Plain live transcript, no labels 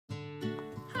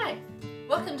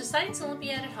Welcome to Science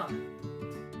Olympiad at Home.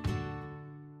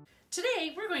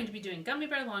 Today we're going to be doing Gummy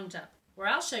Bear Long Jump, where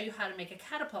I'll show you how to make a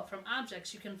catapult from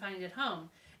objects you can find at home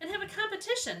and have a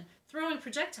competition throwing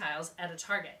projectiles at a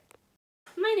target.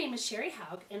 My name is Sherry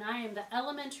Haug and I am the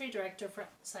Elementary Director for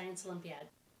Science Olympiad.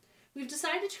 We've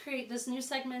decided to create this new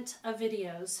segment of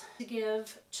videos to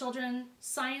give children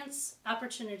science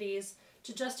opportunities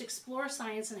to just explore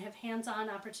science and have hands-on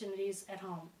opportunities at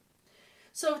home.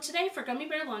 So today for Gummy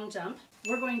Bear Long Jump,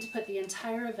 we're going to put the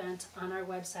entire event on our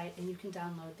website and you can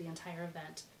download the entire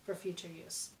event for future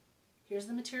use. Here's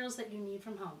the materials that you need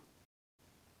from home.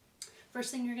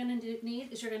 First thing you're going to need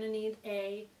is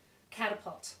a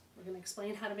catapult. We're going to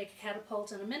explain how to make a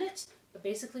catapult in a minute, but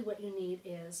basically what you need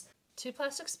is 2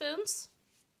 plastic spoons,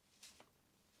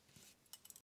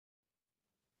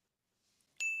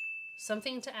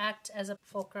 something to act as a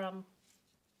fulcrum,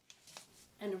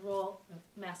 and a roll of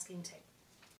masking tape.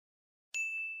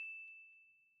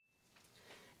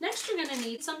 Next, you're going to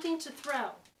need something to throw.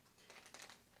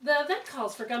 The event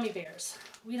calls for gummy bears.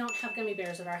 We don't have gummy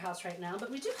bears at our house right now,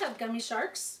 but we do have gummy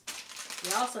sharks.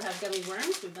 We also have gummy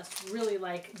worms. We must really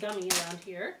like gummy around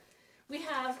here. We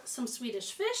have some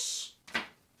Swedish fish,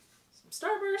 some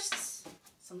Starbursts,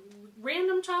 some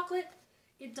random chocolate.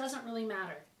 It doesn't really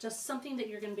matter. Just something that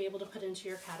you're going to be able to put into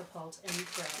your catapult and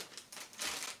throw.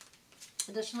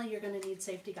 Additionally, you're going to need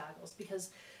safety goggles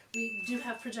because we do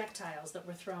have projectiles that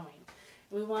we're throwing.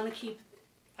 We want to keep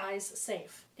eyes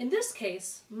safe. In this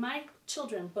case, my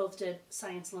children both did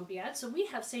Science Olympiad, so we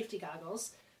have safety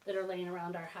goggles that are laying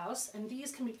around our house, and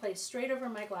these can be placed straight over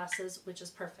my glasses, which is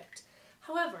perfect.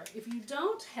 However, if you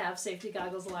don't have safety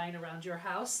goggles lying around your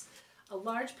house, a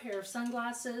large pair of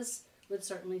sunglasses would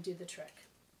certainly do the trick.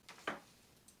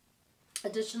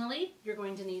 Additionally, you're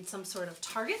going to need some sort of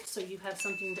target so you have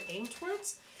something to aim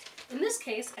towards. In this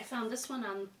case, I found this one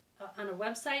on a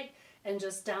website and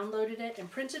just downloaded it and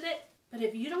printed it. But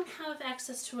if you don't have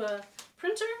access to a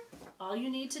printer, all you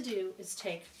need to do is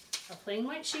take a plain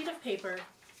white sheet of paper,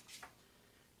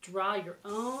 draw your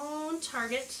own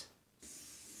target.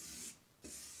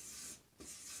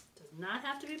 Does not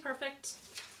have to be perfect.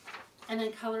 And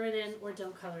then color it in or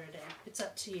don't color it in. It's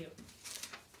up to you.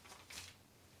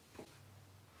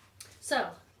 So,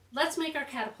 let's make our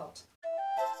catapult.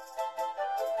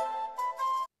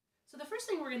 So the first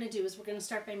thing we're going to do is we're going to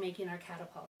start by making our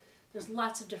catapult. There's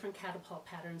lots of different catapult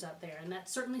patterns out there, and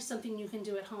that's certainly something you can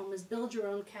do at home is build your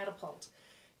own catapult.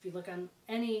 If you look on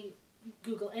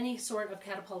Google any sort of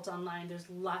catapult online, there's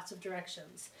lots of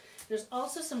directions. There's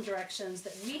also some directions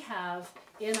that we have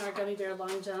in our Gummy Bear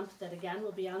Long Jump that again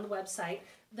will be on the website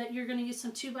that you're going to use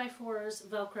some 2x4s,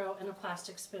 Velcro, and a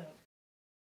plastic spoon.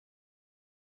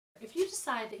 If you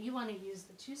decide that you want to use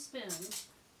the 2 spoons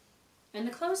and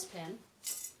the clothespin,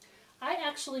 I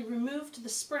actually removed the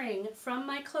spring from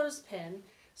my clothespin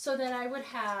so that I would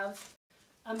have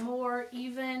a more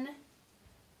even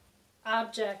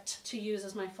object to use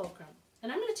as my fulcrum.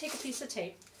 And I'm going to take a piece of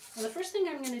tape, and the first thing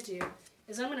I'm going to do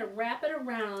is I'm going to wrap it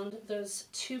around those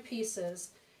 2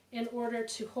 pieces in order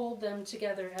to hold them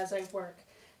together as I work.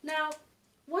 Now,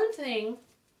 one thing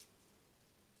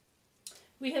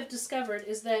we have discovered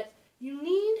is that you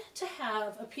need to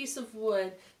have a piece of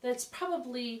wood that's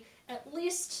probably at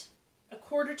least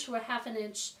 1/4 to 1/2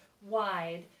 inch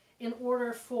wide in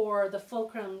order for the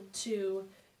fulcrum to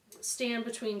stand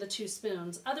between the 2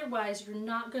 spoons. Otherwise, you're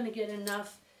not going to get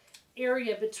enough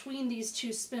area between these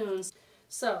 2 spoons.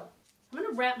 So, I'm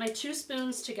going to wrap my 2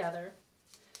 spoons together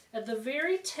at the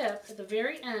very tip, at the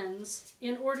very ends,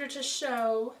 in order to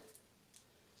show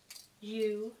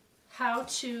you how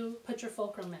to put your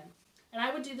fulcrum in. And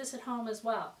I would do this at home as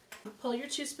well. Pull your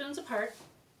 2 spoons apart,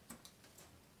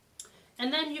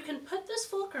 and then you can put this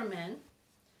fulcrum in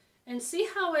and see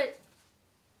how it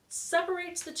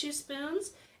separates the 2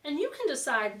 spoons, and you can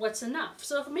decide what's enough.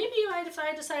 So if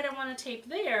I decide I want to tape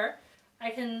there,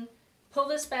 I can pull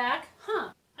this back.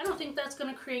 I don't think that's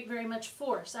going to create very much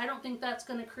force. I don't think that's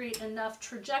going to create enough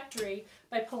trajectory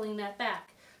by pulling that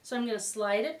back. So I'm going to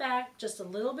slide it back just a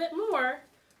little bit more.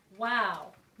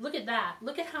 Wow, look at that.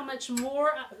 Look at how much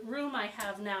more room I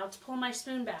have now to pull my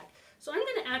spoon back. So I'm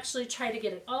going to actually try to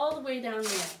get it all the way down there.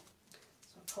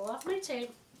 So I'll pull off my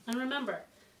tape, and remember,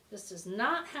 this does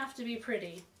not have to be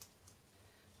pretty.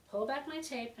 Pull back my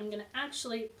tape. I'm going to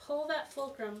actually pull that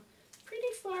fulcrum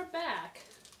pretty far back,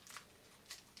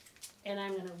 and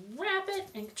I'm going to wrap it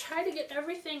and try to get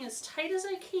everything as tight as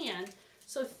I can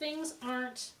so things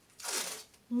aren't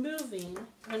moving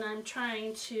when I'm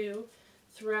trying to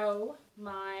throw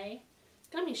my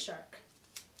gummy shark.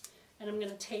 And I'm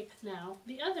going to tape now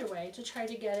the other way to try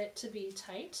to get it to be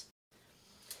tight.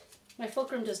 My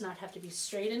fulcrum does not have to be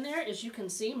straight in there. As you can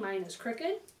see, mine is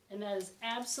crooked, and that is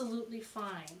absolutely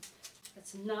fine.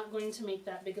 It's not going to make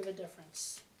that big of a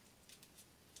difference.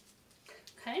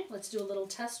 Okay, let's do a little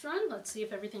test run. Let's see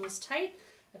if everything is tight.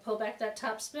 I pull back that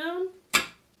top spoon.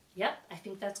 Yep, I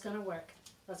think that's going to work.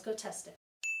 Let's go test it.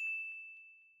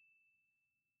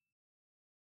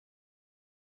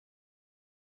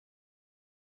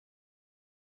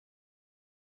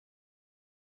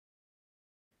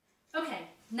 Okay,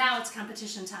 now it's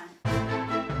competition time. I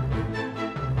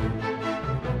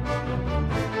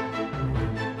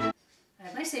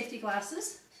have my safety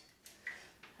glasses.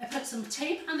 I put some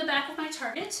tape on the back of my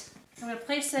target. I'm going to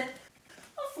place it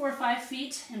 4 or 5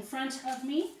 feet in front of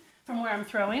me from where I'm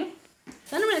throwing.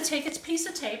 Then I'm going to take a piece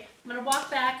of tape. I'm going to walk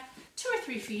back 2 or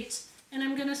 3 feet, and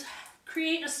I'm going to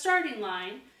create a starting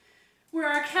line where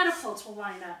our catapults will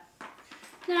line up.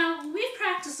 Now, we've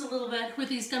practiced a little bit with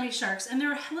these gummy sharks, and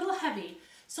they're a little heavy,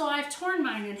 so I've torn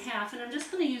mine in half, and I'm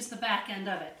just going to use the back end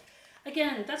of it.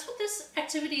 Again, that's what this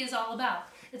activity is all about.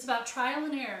 It's about trial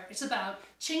and error. It's about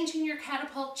changing your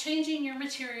catapult, changing your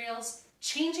materials,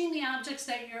 changing the objects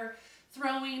that you're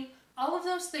throwing, all of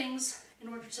those things in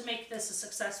order to make this a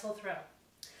successful throw.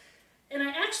 And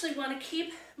I actually want to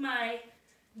keep my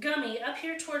Gummi up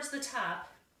here towards the top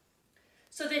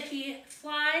so that he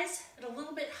flies a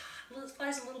little bit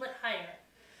higher.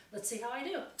 Let's see how I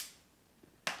do.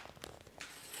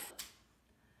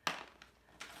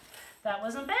 That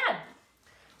wasn't bad.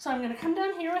 So I'm going to come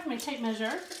down here with my tape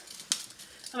measure.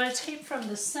 I'm going to tape from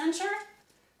the center.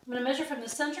 I'm going to measure from the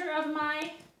center of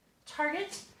my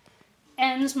target,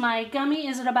 and my Gummi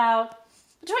is at about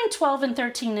between 12 and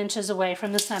 13 inches away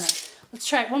from the center. Let's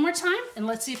try it one more time, and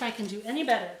let's see if I can do any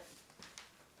better.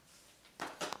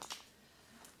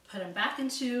 Put him back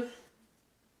into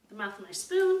the mouth of my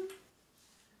spoon.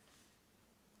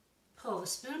 Pull the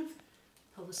spoon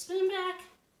back,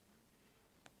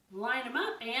 line him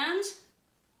up, and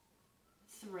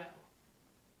throw.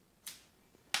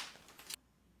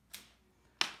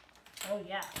 Oh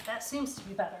yeah, that seems to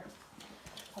be better.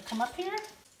 I'll come up here,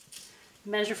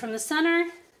 measure from the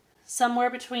center, somewhere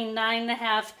between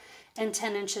 9.5 and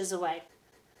 10 inches away.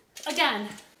 Again,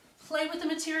 play with the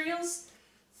materials,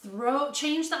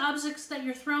 change the objects that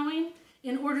you're throwing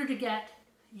in order to get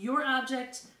your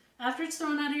object, after it's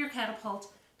thrown out of your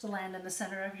catapult, to land in the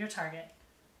center of your target.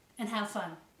 And have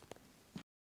fun.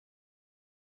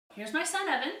 Here's my son,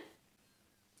 Evan.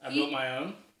 I built my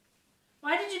own.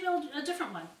 Why did you build a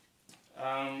different one?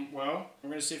 Well, we're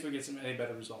going to see if we get any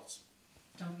better results.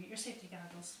 Don't get your safety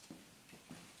goggles.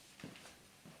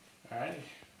 Alrighty.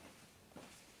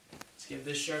 Let's give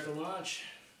this shark a launch.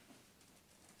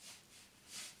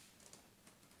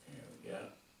 There we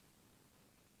go.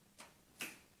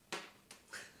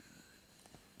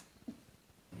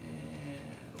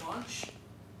 And launch.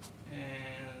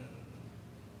 And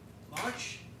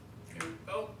launch. Here we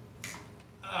go.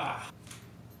 Ah.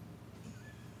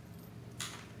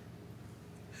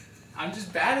 I'm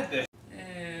just bad at this.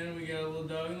 And we got a little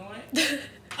dog in the way.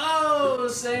 Oh,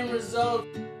 same result.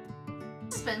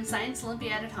 This has been Science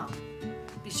Olympiad at Home.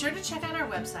 Be sure to check out our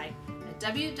website at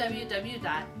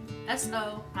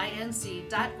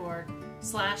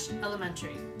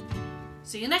www.soinc.org/elementary.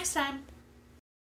 See you next time.